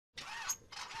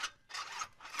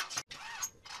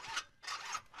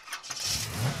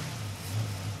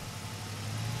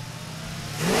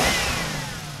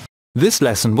This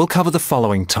lesson will cover the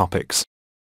following topics: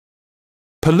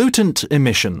 pollutant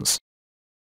emissions,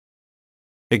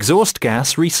 exhaust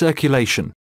gas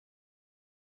recirculation,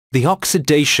 the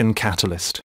oxidation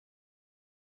catalyst.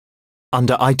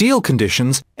 Under ideal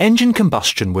conditions, engine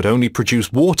combustion would only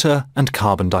produce water and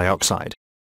carbon dioxide.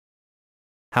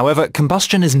 However,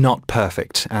 combustion is not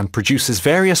perfect and produces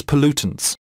various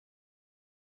pollutants.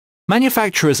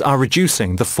 Manufacturers are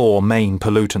reducing the four main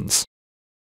pollutants: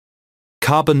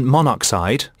 carbon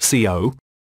monoxide, CO,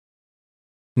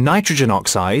 nitrogen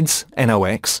oxides,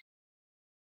 NOx,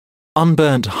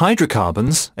 unburnt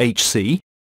hydrocarbons, HC,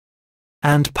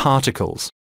 and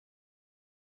particles.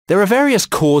 There are various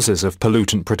causes of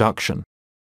pollutant production.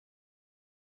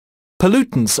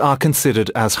 Pollutants are considered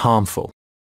as harmful.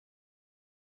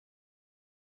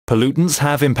 Pollutants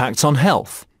have impacts on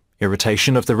health: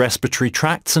 irritation of the respiratory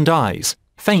tracts and eyes,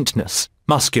 faintness,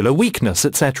 muscular weakness,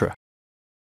 etc.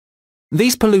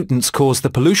 These pollutants cause the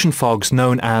pollution fogs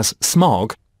known as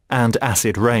smog and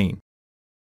acid rain.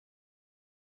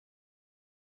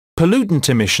 Pollutant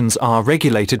emissions are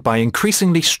regulated by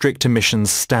increasingly strict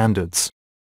emissions standards.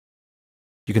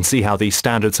 You can see how these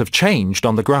standards have changed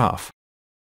on the graph.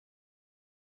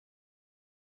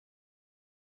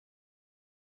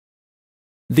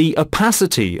 The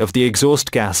opacity of the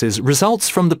exhaust gases results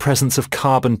from the presence of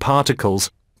carbon particles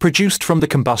produced from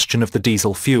the combustion of the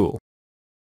diesel fuel.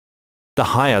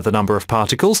 The higher the number of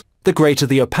particles, the greater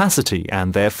the opacity,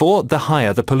 and therefore the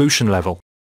higher the pollution level.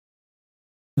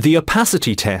 The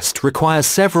opacity test requires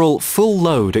several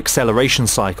full-load acceleration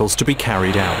cycles to be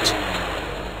carried out.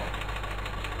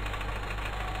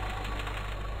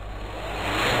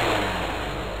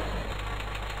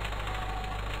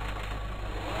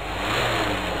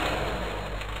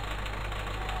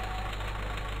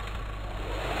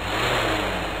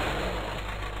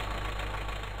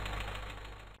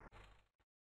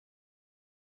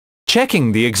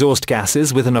 Checking the exhaust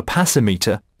gases with an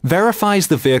opacimeter verifies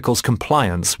the vehicle's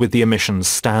compliance with the emissions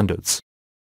standards.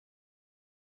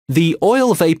 The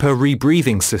oil vapor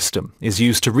rebreathing system is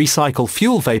used to recycle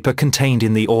fuel vapor contained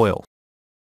in the oil.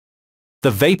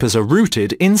 The vapors are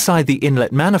routed inside the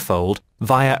inlet manifold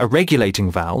via a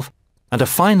regulating valve and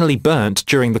are finally burnt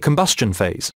during the combustion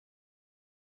phase.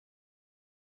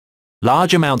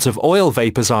 Large amounts of oil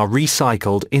vapors are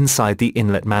recycled inside the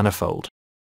inlet manifold.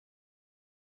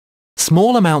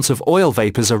 Small amounts of oil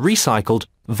vapors are recycled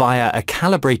via a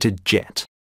calibrated jet.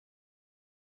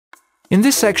 In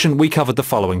this section we covered the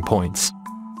following points.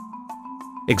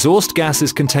 Exhaust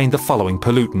gases contain the following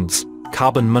pollutants: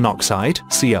 carbon monoxide,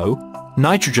 CO,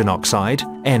 nitrogen oxide,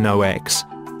 NOx,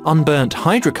 unburnt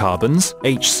hydrocarbons,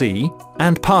 HC,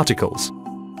 and particles.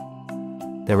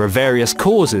 There are various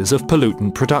causes of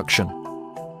pollutant production.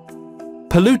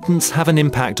 Pollutants have an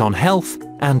impact on health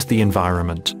and the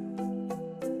environment.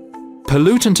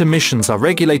 Pollutant emissions are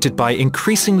regulated by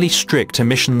increasingly strict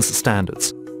emissions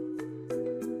standards.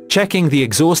 Checking the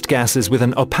exhaust gases with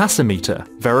an opacimeter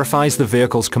verifies the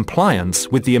vehicle's compliance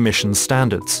with the emissions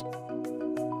standards.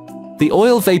 The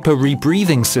oil vapor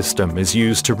rebreathing system is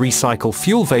used to recycle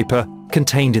fuel vapor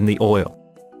contained in the oil.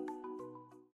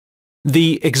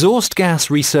 The exhaust gas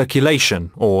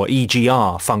recirculation, or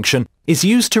EGR, function is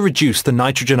used to reduce the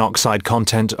nitrogen oxide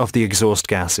content of the exhaust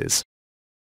gases.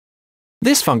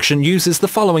 This function uses the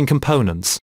following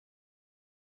components: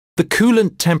 the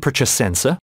coolant temperature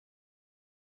sensor,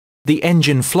 the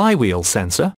engine flywheel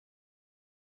sensor,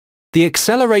 the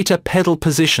accelerator pedal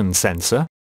position sensor,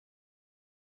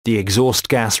 the exhaust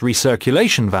gas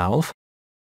recirculation valve,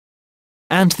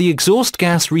 and the exhaust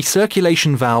gas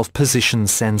recirculation valve position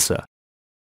sensor.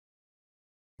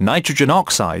 Nitrogen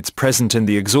oxides present in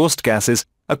the exhaust gases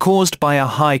are caused by a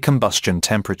high combustion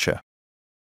temperature.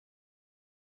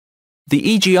 The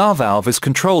EGR valve is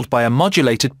controlled by a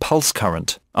modulated pulse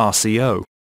current, RCO.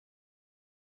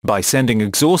 By sending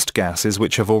exhaust gases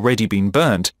which have already been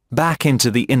burnt back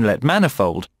into the inlet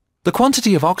manifold, the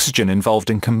quantity of oxygen involved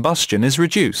in combustion is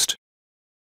reduced.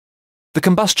 The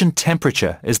combustion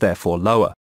temperature is therefore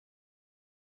lower.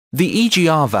 The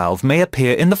EGR valve may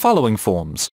appear in the following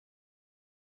forms: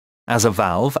 as a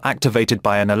valve activated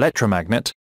by an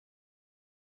electromagnet,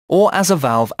 or as a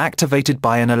valve activated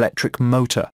by an electric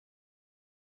motor.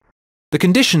 The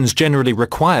conditions generally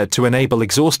required to enable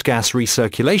exhaust gas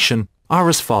recirculation are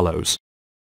as follows: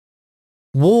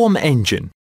 warm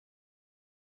engine,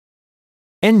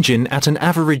 engine at an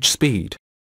average speed,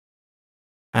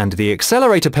 and the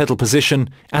accelerator pedal position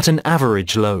at an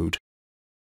average load.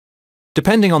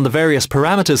 Depending on the various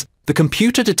parameters, the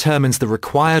computer determines the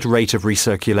required rate of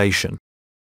recirculation.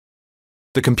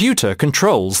 The computer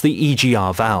controls the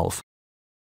EGR valve.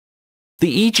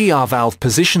 the EGR valve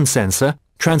position sensor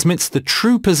transmits the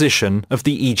true position of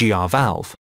the EGR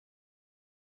valve.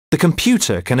 The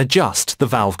computer can adjust the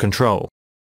valve control.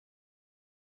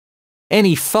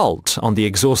 Any fault on the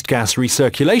exhaust gas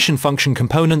recirculation function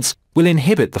components will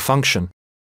inhibit the function.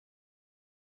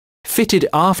 Fitted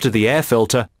after the air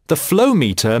filter, the flow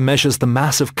meter measures the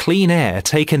mass of clean air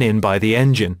taken in by the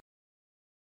engine.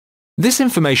 This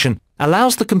information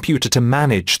allows the computer to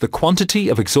manage the quantity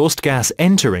of exhaust gas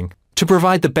entering to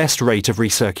provide the best rate of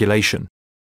recirculation.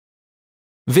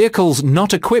 Vehicles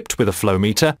not equipped with a flow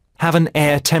meter have an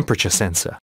air temperature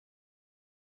sensor.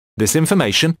 This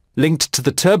information, linked to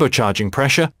the turbocharging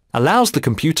pressure, allows the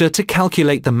computer to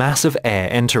calculate the mass of air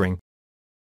entering.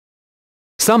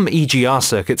 Some EGR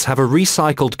circuits have a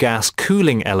recycled gas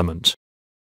cooling element.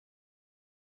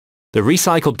 The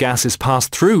recycled gas is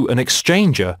passed through an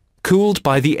exchanger cooled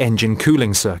by the engine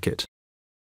cooling circuit.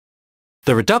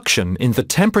 The reduction in the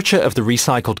temperature of the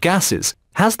recycled gases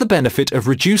has the benefit of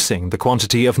reducing the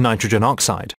quantity of nitrogen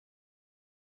oxide.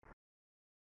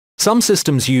 Some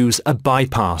systems use a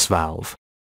bypass valve.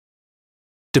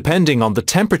 Depending on the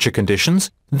temperature conditions,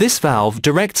 this valve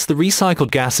directs the recycled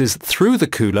gases through the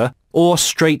cooler or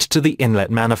straight to the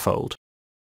inlet manifold.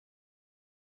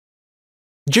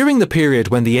 During the period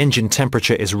when the engine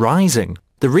temperature is rising,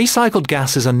 the recycled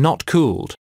gases are not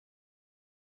cooled.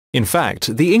 In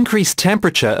fact, the increased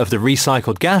temperature of the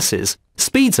recycled gases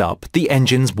speeds up the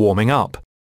engine's warming up.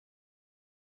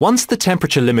 Once the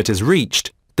temperature limit is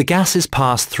reached, the gases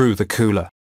pass through the cooler.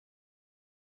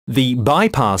 The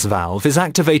bypass valve is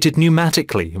activated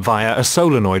pneumatically via a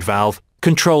solenoid valve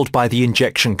controlled by the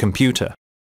injection computer.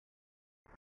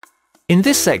 In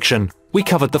this section, we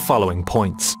covered the following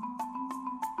points.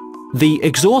 The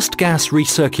exhaust gas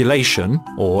recirculation,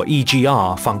 or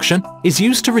EGR, function is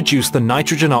used to reduce the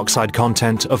nitrogen oxide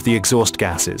content of the exhaust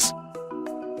gases.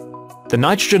 The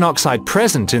nitrogen oxide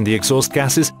present in the exhaust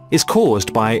gases is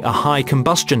caused by a high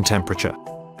combustion temperature.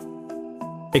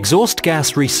 Exhaust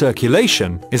gas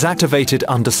recirculation is activated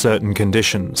under certain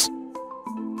conditions.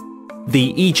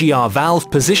 The EGR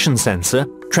valve position sensor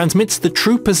transmits the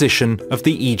true position of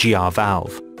the EGR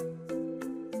valve.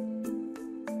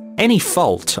 Any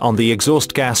fault on the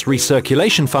exhaust gas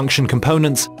recirculation function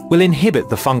components will inhibit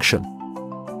the function.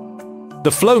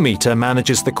 The flow meter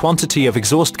manages the quantity of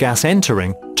exhaust gas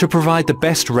entering to provide the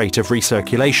best rate of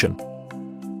recirculation.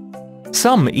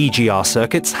 Some EGR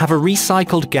circuits have a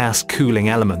recycled gas cooling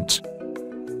element.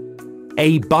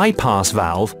 A bypass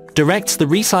valve directs the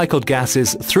recycled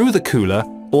gases through the cooler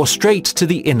or straight to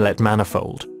the inlet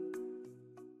manifold.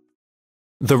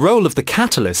 The role of the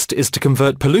catalyst is to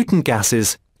convert pollutant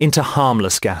gases into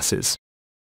harmless gases.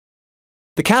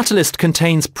 The catalyst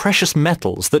contains precious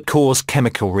metals that cause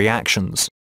chemical reactions.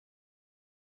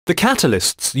 The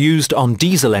catalysts used on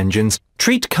diesel engines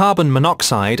treat carbon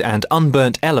monoxide and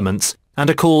unburnt elements and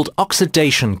are called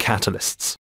oxidation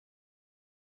catalysts.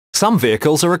 Some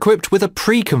vehicles are equipped with a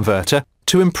pre-converter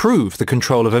to improve the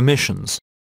control of emissions.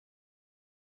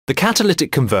 The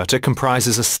catalytic converter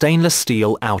comprises a stainless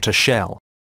steel outer shell.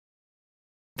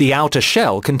 The outer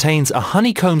shell contains a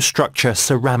honeycomb structure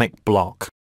ceramic block.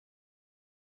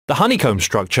 The honeycomb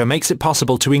structure makes it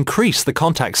possible to increase the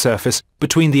contact surface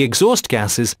between the exhaust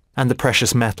gases and the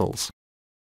precious metals.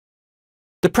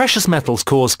 The precious metals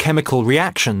cause chemical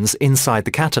reactions inside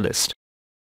the catalyst.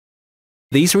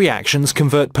 These reactions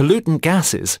convert pollutant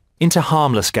gases into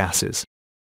harmless gases.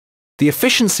 The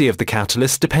efficiency of the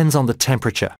catalyst depends on the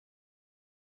temperature.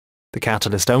 The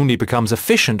catalyst only becomes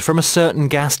efficient from a certain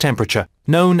gas temperature,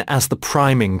 known as the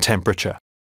priming temperature.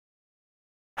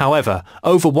 However,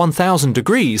 over 1000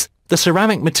 degrees, the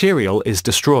ceramic material is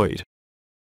destroyed.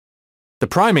 The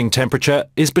priming temperature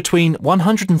is between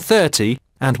 130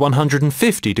 and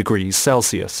 150 degrees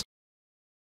Celsius.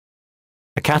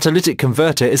 A catalytic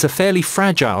converter is a fairly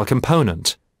fragile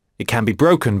component. It can be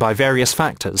broken by various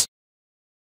factors.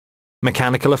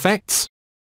 Mechanical effects,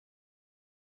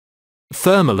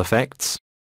 thermal effects,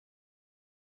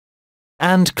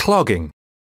 and clogging.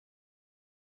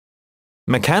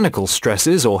 Mechanical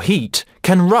stresses or heat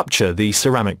can rupture the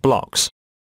ceramic blocks.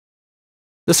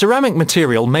 The ceramic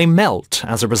material may melt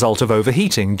as a result of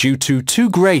overheating due to too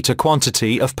great a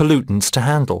quantity of pollutants to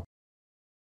handle.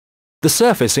 The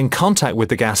surface in contact with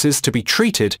the gases to be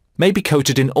treated may be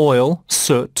coated in oil,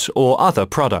 soot, or other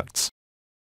products.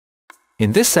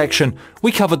 In this section,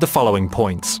 we covered the following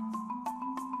points.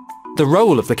 The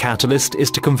role of the catalyst is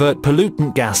to convert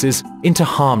pollutant gases into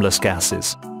harmless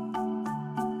gases.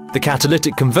 The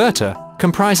catalytic converter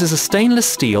comprises a stainless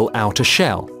steel outer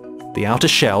shell. The outer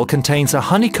shell contains a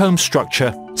honeycomb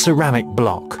structure ceramic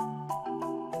block.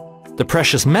 The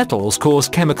precious metals cause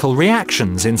chemical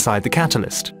reactions inside the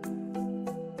catalyst.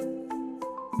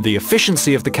 The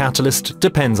efficiency of the catalyst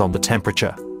depends on the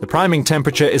temperature. The priming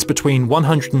temperature is between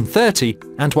 130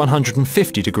 and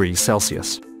 150 degrees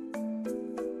Celsius.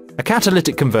 A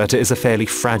catalytic converter is a fairly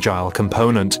fragile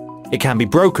component. It can be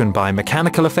broken by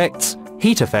mechanical effects,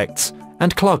 heat effects,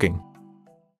 and clogging.